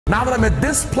Now that I'm at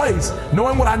this place,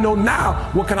 knowing what I know now,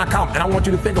 what can I come? And I want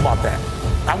you to think about that.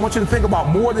 I want you to think about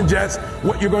more than just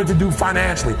what you're going to do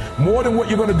financially, more than what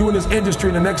you're going to do in this industry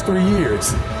in the next 3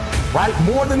 years, right?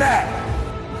 More than that.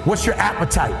 What's your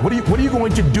appetite? What are you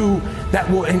going to do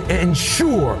that will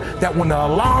ensure that when the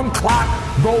alarm clock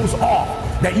goes off,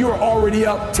 that you're already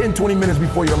up 10, 20 minutes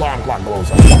before your alarm clock goes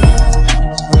off?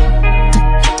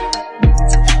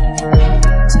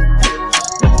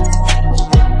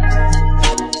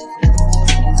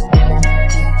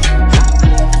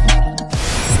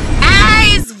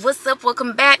 What's up?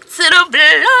 Welcome back to the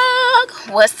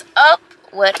vlog. What's up?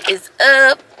 What is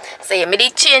up? So yeah, me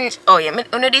did change. Oh yeah, me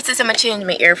this is I change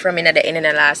my ear from at the end of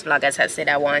the last vlog, as I said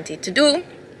I wanted to do.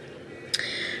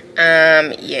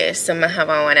 Yeah, so I have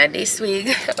on one of this week.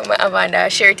 I have on the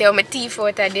shirt on my teeth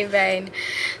out of divine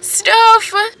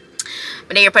stuff.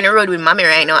 But here on the road with mommy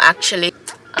right now. Actually,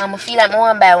 I feel like I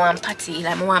want to buy one patty,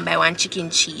 like I want to buy one chicken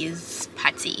cheese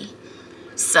patty.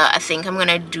 So I think I'm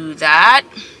gonna do that.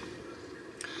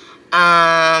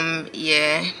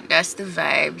 Yeah, that's the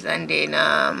vibes. And then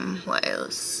what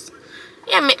else?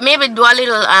 Yeah, maybe do a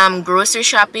little grocery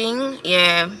shopping.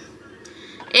 Yeah,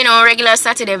 you know, regular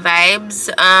Saturday vibes.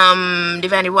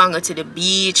 If you want to go to the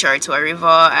beach or to a river,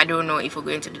 I don't know if we're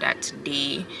going to do that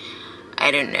today.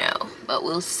 I don't know, but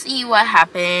we'll see what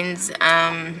happens.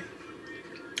 But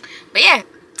yeah,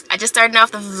 I just started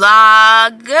off the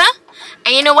vlog.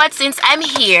 And you know what, since I'm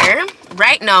here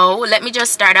right now, let me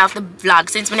just start off the vlog.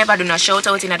 Since we never do no shout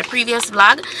out in the previous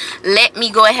vlog, let me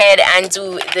go ahead and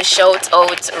do the shout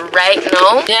out right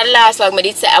now. In the last vlog I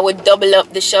did say I would double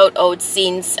up the shout out,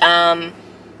 since I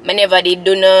never did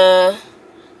do no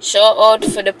shout out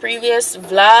for the previous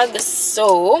vlog.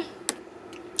 So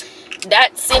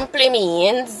that simply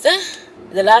means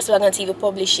the last vlog until you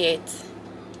publish it.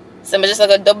 So I'm just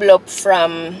gonna double up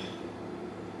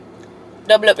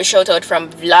the shout out from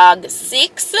vlog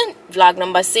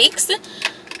number 6.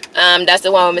 That's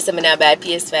the one where I'm saying about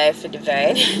PS5 for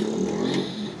divide.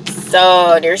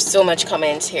 So there's so much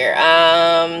comments here.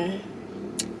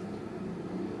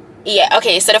 Yeah,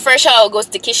 okay, so the first shout out goes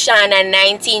to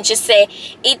Kishana19. She said,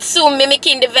 "It's so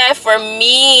mimicking the vibe for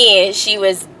me." She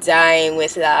was dying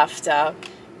with laughter.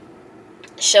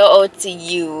 Shout out to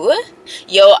you.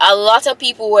 Yo, a lot of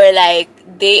people were like,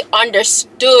 they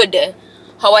understood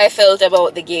how I felt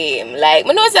about the game. Like,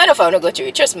 I know it's not if I want to go through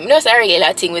it. Trust me, I know it's a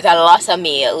regular thing with a lot of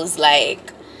males.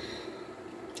 Like,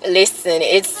 listen,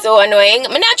 it's so annoying.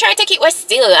 I'm not trying to take it with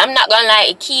still. I'm not gonna lie,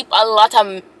 it keep a lot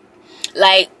of,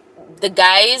 like, the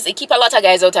guys, it keep a lot of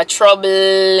guys out of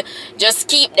trouble. Just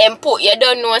keep them put. You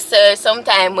don't know, sir,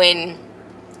 sometime when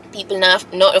people not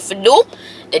if to do,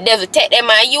 the devil take them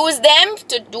and use them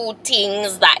to do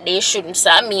things that they shouldn't.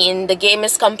 So I mean, the game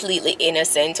is completely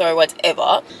innocent or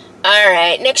whatever.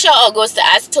 Alright, next shout out goes to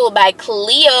As Told by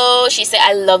Cleo. She said,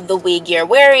 "I love the wig you're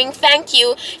wearing. Thank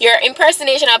you. Your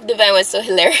impersonation of Divine was so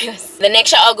hilarious." The next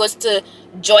shout out goes to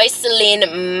Joycelyn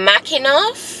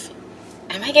Makinoff.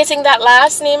 Am I getting that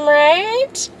last name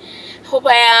right? Hope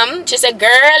I am. She said,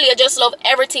 "Girl, you just love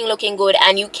everything looking good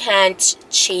and you can't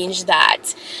change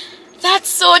that." That's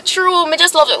so true. I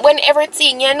just love it when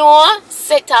everything, you know,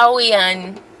 set away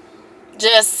and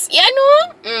just, you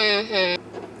know.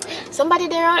 Somebody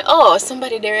there,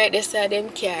 somebody there at the side of them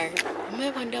car. I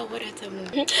might wonder what that's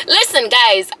about. Listen,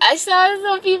 guys, I saw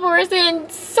some people were saying,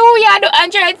 "So yeah, the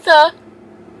Android, so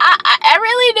I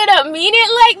really didn't mean it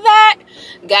like that."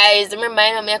 Guys,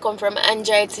 remember me, I come from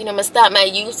Android, so you know, I start my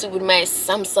YouTube with my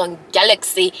Samsung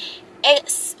Galaxy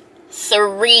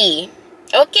S3.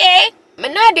 Okay?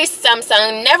 I'm not this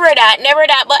Samsung, never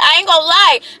that, but I ain't gonna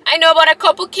lie, I know about a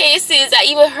couple cases. I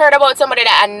even heard about somebody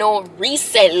that I know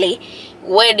recently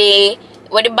where the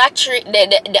battery,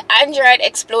 the Android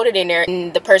exploded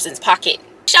in the person's pocket.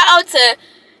 Shout out to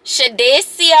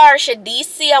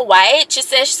Shadesia White. She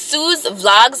says, "Sue's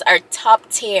vlogs are top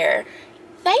tier."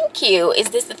 Thank you. Is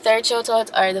this the third shout out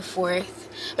or the fourth?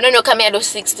 I don't know, come here do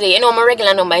 6 today. You know, my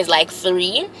regular number is like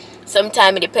 3.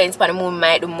 Sometimes it depends on the moon,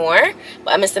 might do more,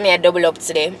 but I'm gonna double up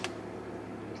today.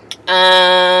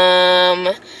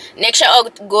 Next shout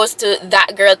out goes to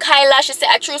that girl Kyla. She said,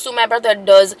 "I true so my brother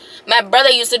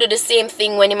used to do the same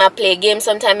thing when he might play games.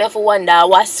 Sometimes I have to wonder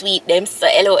what sweet them, so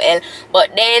LOL.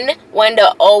 But then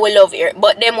wonder how we love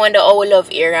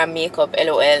ear and makeup,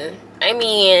 LOL." I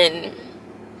mean,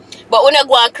 but we're not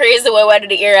going crazy when we do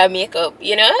the ear and makeup,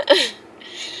 you know.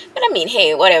 But I mean,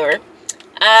 hey, whatever.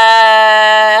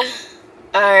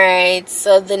 Alright,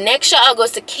 so the next shout out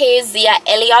goes to Kezia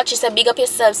Elliot. She said, "Big up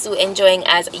yourself, Sue, enjoying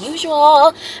as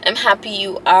usual. I'm happy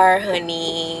you are,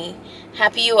 honey."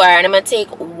 Happy you are. And I'm gonna take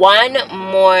one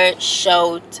more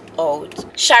shout out.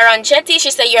 Sharon Chetty,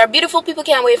 she said, "You're beautiful. People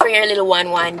can't wait for your little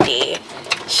one day."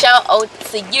 Shout out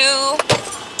to you.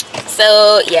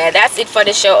 So yeah, that's it for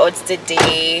the shout outs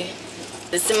today.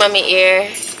 This is mommy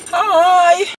here.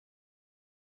 Hi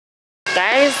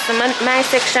Guys, my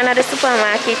section of the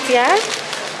supermarket here.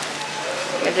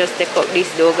 I just take up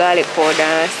this garlic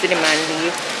powder, cinnamon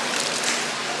leaf.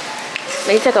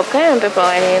 I take up cayenne pepper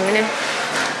on them.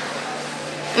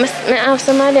 I have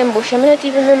some of them bush. I don't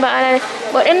even remember all of them.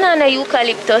 But them not a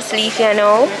eucalyptus leaf, you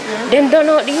know. Them don't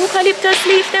know the eucalyptus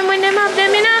leaf them when them have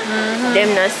them, you know.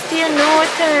 Them not stay no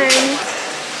time.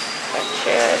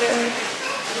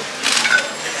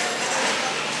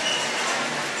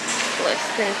 Let's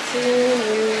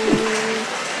continue.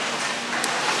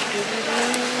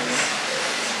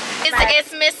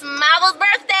 It's Miss Marvel's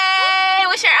birthday.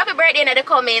 Wish her happy birthday in the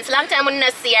comments. Long time we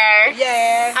not see her.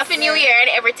 yes Happy New Year and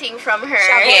everything from her.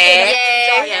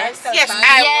 yes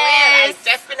I will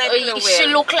definitely will. She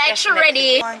look like she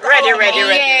ready. ready.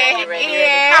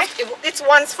 It's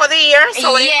once for the year,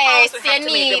 so when yes, it comes, we have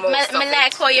to make you the most need. of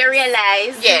Like it. how you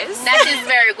realize. Yes. That is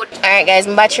very good. Alright guys,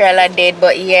 my bachelor dead,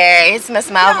 but yeah, it's Miss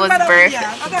Marvel's birthday.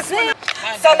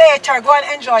 So later, go and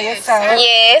enjoy yourself.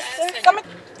 Yes.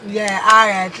 Yeah,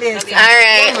 alright, later.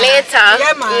 Alright, later.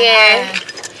 Yeah, man. Yeah.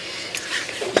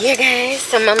 Yeah, guys.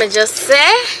 So Mama just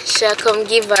said she'll come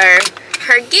give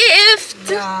her gift.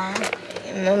 Yeah.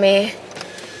 Mommy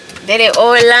did it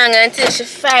all long until she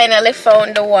finally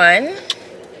found the one.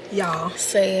 Yeah.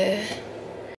 So yeah.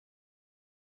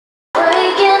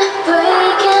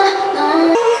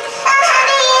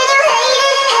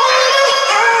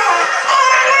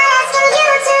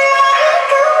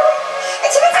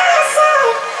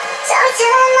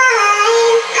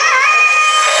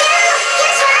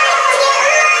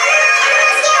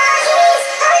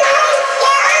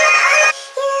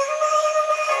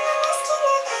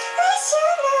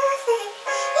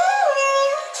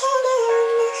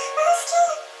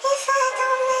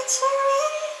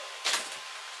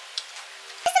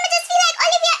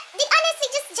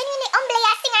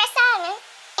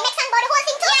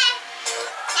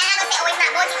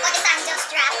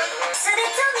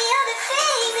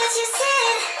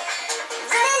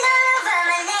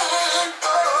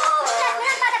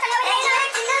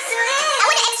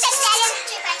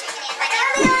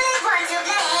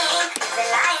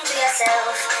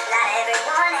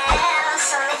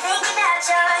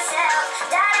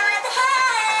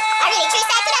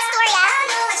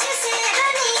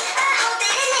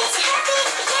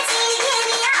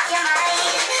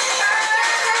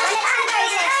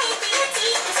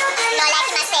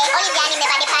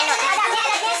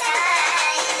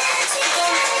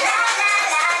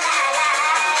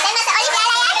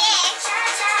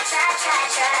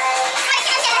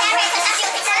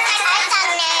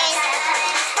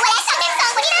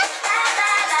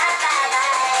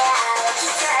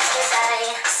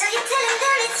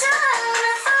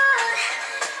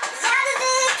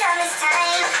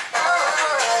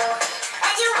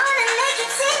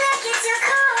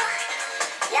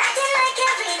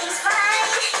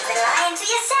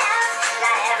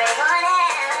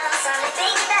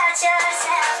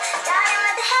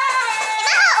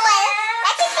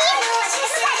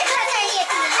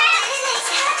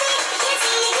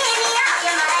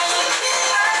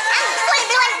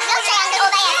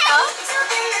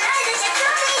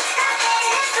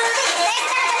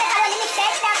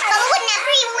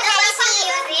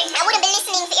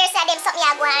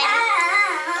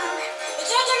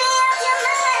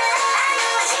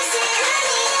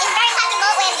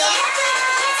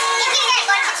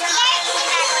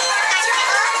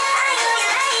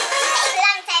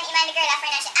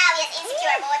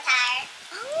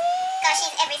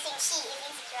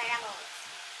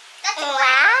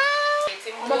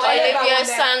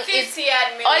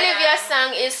 Olivia's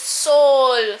song is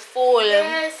soulful.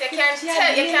 Yes, you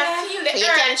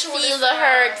can feel the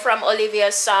hurt from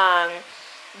Olivia's song.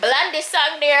 Blondie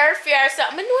song there, fear song.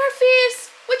 I know her face.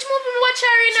 Which movie we watch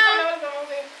her in now?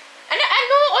 And I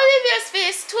know Olivia's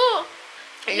face too.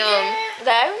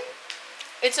 Guys,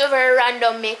 it's a very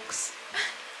random mix.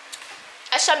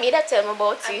 Ashamida tell me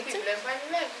about it.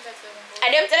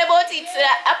 I don't tell about it.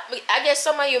 I guess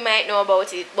some of you might know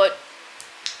about it, but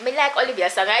me like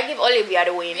Olivia's song. I give Olivia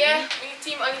the win. Yeah,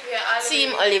 Team Olivia.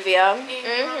 Team Olivia.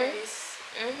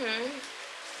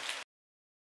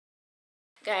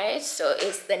 Guys, so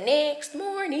it's the next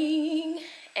morning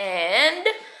and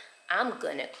I'm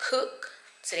gonna cook.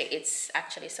 Today it's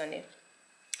actually Sunday.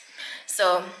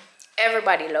 So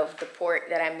everybody loved the pork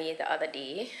that I made the other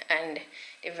day, and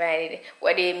divided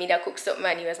what they made. I cook something,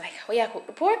 and he was like, "Oh yeah, cook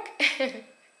the pork."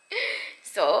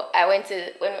 So I went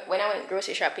to when I went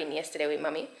grocery shopping yesterday with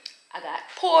mommy. I got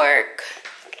pork.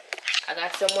 I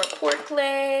got some more pork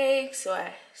legs, so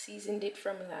I seasoned it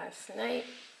from last night.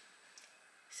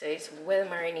 So it's well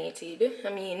marinated. I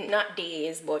mean, not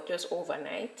days, but just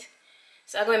overnight.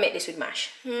 So I'm gonna make this with mash.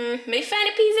 May find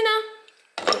the peas, you know?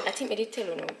 I think I did tell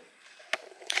you no.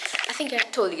 I think I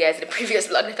told you guys in the previous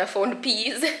vlog that I found the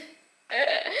peas.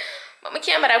 But I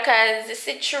can't matter because it's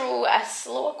it true. I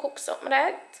slow cook something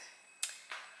like that.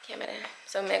 Can't matter.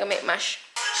 So I'm gonna make mash.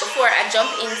 Before I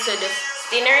jump into the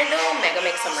dinner though, I'm gonna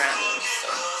make some ramen. So.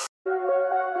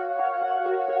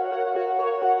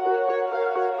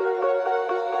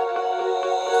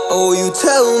 Oh, you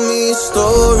tell me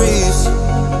stories,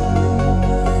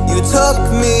 you tuck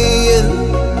me in,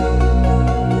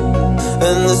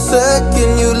 and the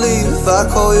second you leave, I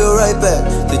call you right back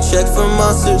to check for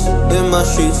monsters in my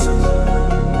sheets.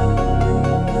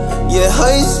 Yeah,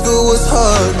 high school was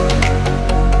hard.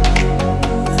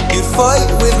 You'd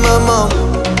fight with my mom,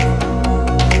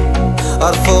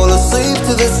 I'd fall asleep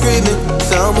to the screaming,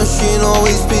 sound machine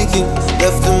always speaking,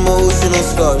 left emotional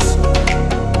scars.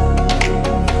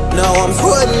 Now I'm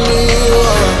 21.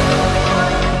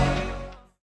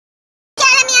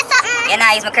 You know,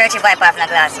 I use my kerchief wipe off my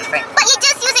glass, my friend. But you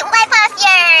just use it wipe off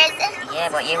yours.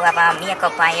 Yeah, but you have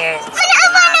makeup on yours. So you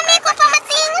have no makeup on my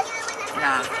thing?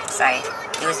 No, sorry.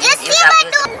 You see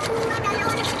what do?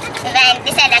 Then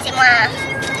they said that you want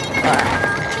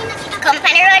come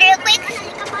on the road real quick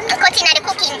and cut in at the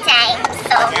cooking time.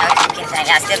 So yeah, cooking time.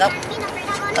 Yeah, still up.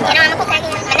 You don't want to cook again?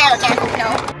 I know you can cook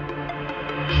now.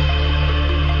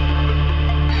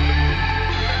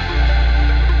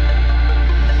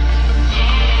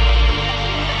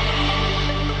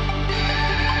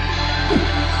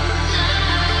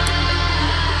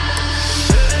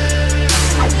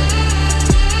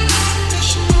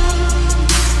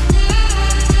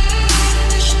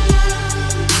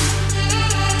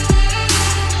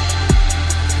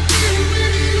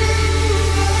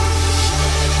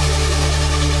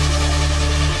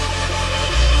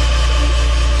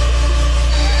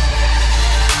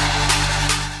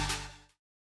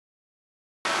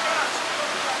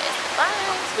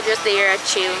 Just there,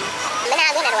 chill. I'm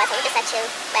not going to do it, I'm just a chill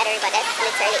by the river. That's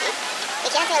literally it. You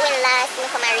can't say when last we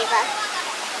come a river.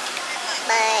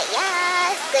 But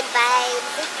yeah, good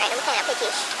vibes. Right, I'm kind of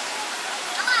pettish.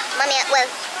 Mommy, well,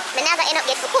 I'm not going to end up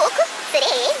get to cook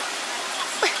today.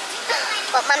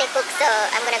 But mommy cooks, so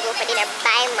I'm going to go for dinner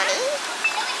by mommy.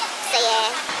 So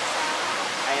yeah.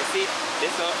 I see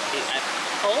this one is at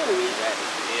home. That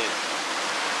is it.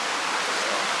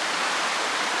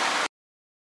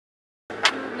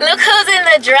 Look who's in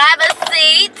the driver's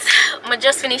seat. I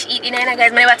just finished eating and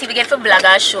guys, I never TV get for vlog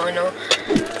and show no.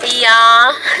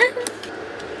 Yeah.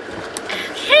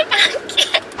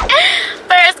 Okay.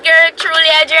 First girl truly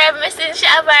I drive me since she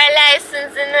have her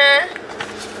license and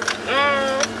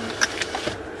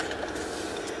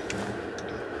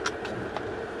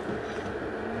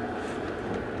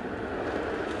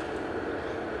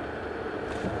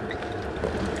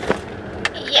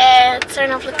yeah,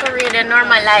 turn off the career and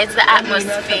normalize the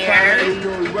atmosphere.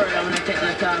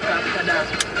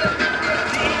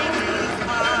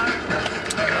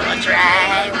 Don't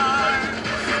drive.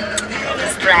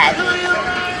 Let's drive.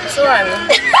 Sorry.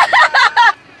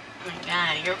 Oh my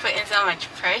god, you're putting so much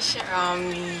pressure on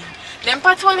me. Them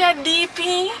parts only are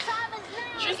DP.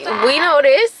 We know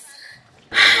this.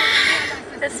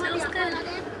 This feels good.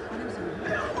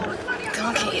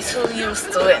 Okay, so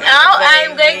used to it. Now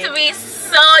I'm going to be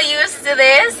so used to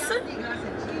this.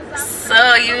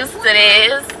 So used to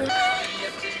this.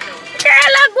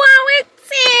 Girl, I'm going with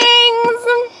things.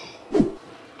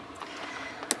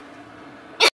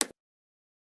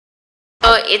 So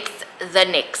it's the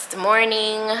next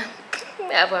morning.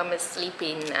 I'm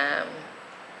sleeping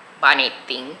bonnet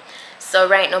thing. So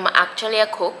right now I'm actually a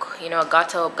cook. You know,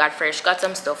 got up, got fresh, got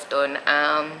some stuff done.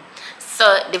 So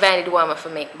divided warmer for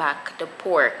make back the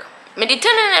pork. I did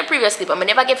turn in the previous clip, but I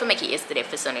never get to make it yesterday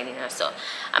for Sunday dinner. So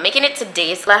I'm making it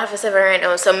today. So I have 7 right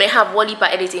now. So I'm gonna have one heap of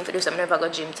editing for this. I'm never go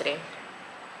gym today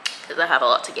because I have a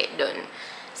lot to get done.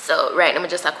 So right now I'm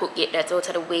just a cook, get that out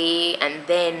of the way, and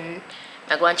then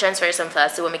I go and transfer some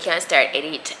files so when I can start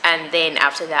edit, and then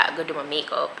after that I go do my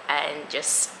makeup and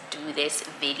just do this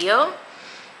video.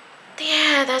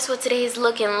 Yeah, that's what today is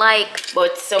looking like.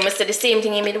 But so I'm gonna do the same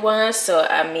thing I made once. So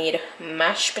I made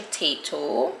mashed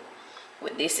potato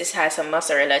with this. This has some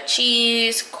mozzarella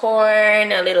cheese,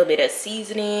 corn, a little bit of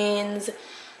seasonings,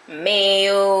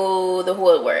 mayo, the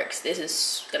whole works. This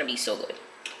is gonna be so good.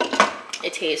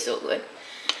 It tastes so good.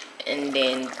 And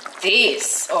then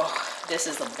this, oh, this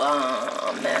is a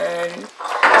bomb, man.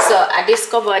 So I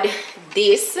discovered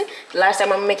this last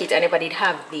time I make it. I never did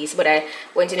have this, but I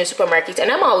went in the supermarket,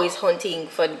 and I'm always hunting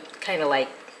for kind of like,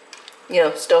 you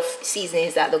know, stuff,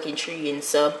 seasonings that look intriguing.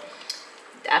 So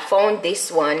I found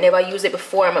this one. Never used it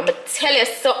before. I'm gonna tell you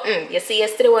something. You see,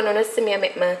 yesterday when I see me, I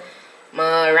make my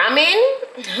ramen.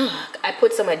 I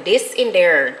put some of this in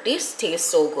there. This tastes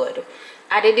so good.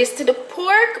 Added this to the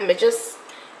pork. I just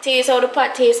taste how the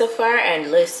pot tastes so far, and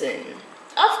listen,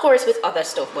 of course with other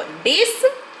stuff, but this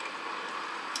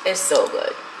is so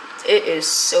good. It is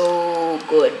so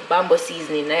good. Bamboo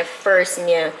seasoning. First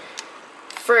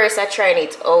I tried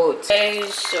it out. Okay,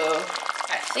 so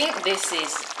I think this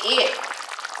is it.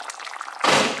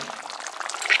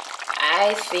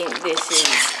 I think this is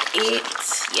it.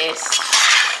 Yes,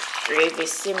 gravy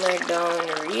simmered down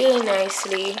really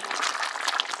nicely.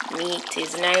 Meat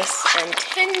is nice and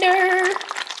tender.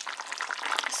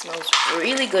 Smells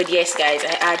really good. Yes guys,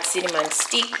 I add cinnamon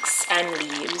sticks and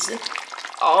leaves,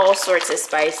 all sorts of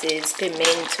spices,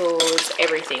 pimentos,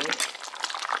 everything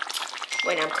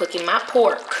when I'm cooking my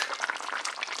pork.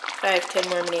 5-10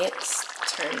 more minutes,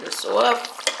 turn this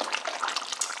off,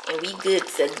 and we good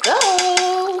to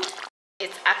go.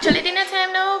 It's actually dinner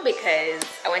time now because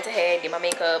I went ahead, did my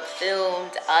makeup,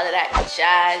 filmed all of that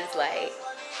jazz, like,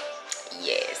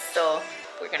 yeah, so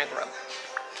we're gonna grow.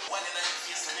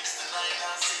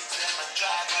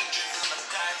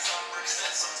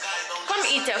 Come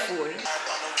eat your food.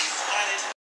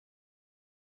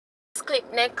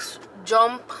 Click next,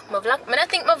 jump my vlog. I don't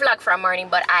think my vlog from morning,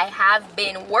 but I have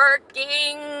been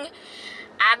working.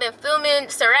 I've been filming.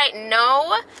 So right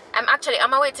now, I'm actually on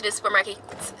my way to the supermarket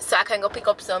so I can go pick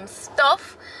up some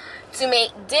stuff to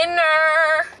make dinner.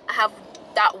 I have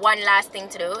that one last thing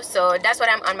to do, so that's what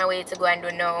I'm on my way to go and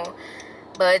do now.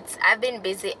 But I've been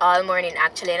busy all morning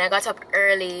actually, and I got up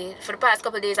early. For the past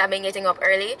couple of days I've been getting up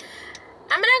early.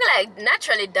 I'm not gonna like,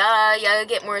 naturally, duh, you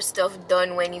get more stuff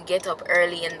done when you get up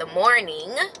early in the morning.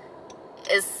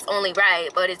 It's only right,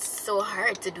 but it's so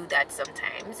hard to do that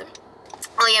sometimes.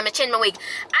 Oh yeah, I'm gonna change my wig.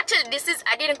 Actually, this is,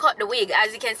 I didn't cut the wig.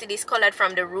 As you can see, this colored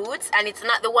from the roots, and it's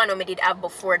not the one I did have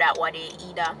before that one day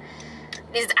either.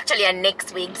 This is actually a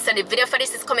next wig, so the video for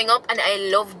this is coming up, and I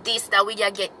love this. That wig I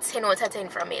get 10 out of 10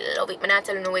 from me. Love it. I'm not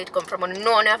telling you where it come from, but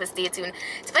no one have to stay tuned.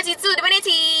 It's PETITE-SUE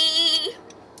DIVINITI.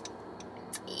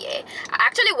 Yeah, I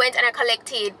actually went and I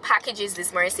collected packages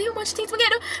this morning. See how much things we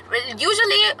get.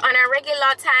 Usually on a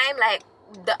regular time, like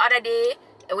the other day,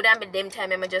 it wouldn't be them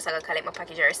time I'm just gonna collect my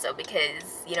package or so,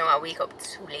 because you know I wake up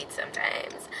too late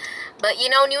sometimes. But you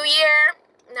know, New Year,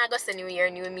 not just a New Year,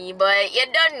 new me, but you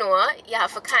don't know, you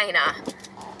have to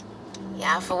you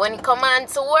have to, when you come on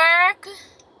to work,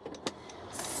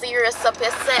 serious up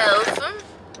yourself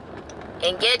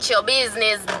and get your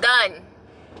business done.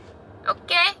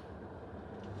 Okay?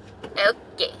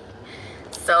 Okay,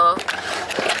 so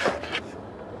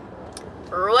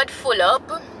road full up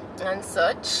and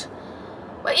such,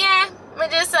 but yeah, I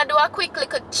just do a quick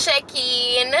little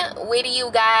check-in with you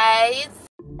guys.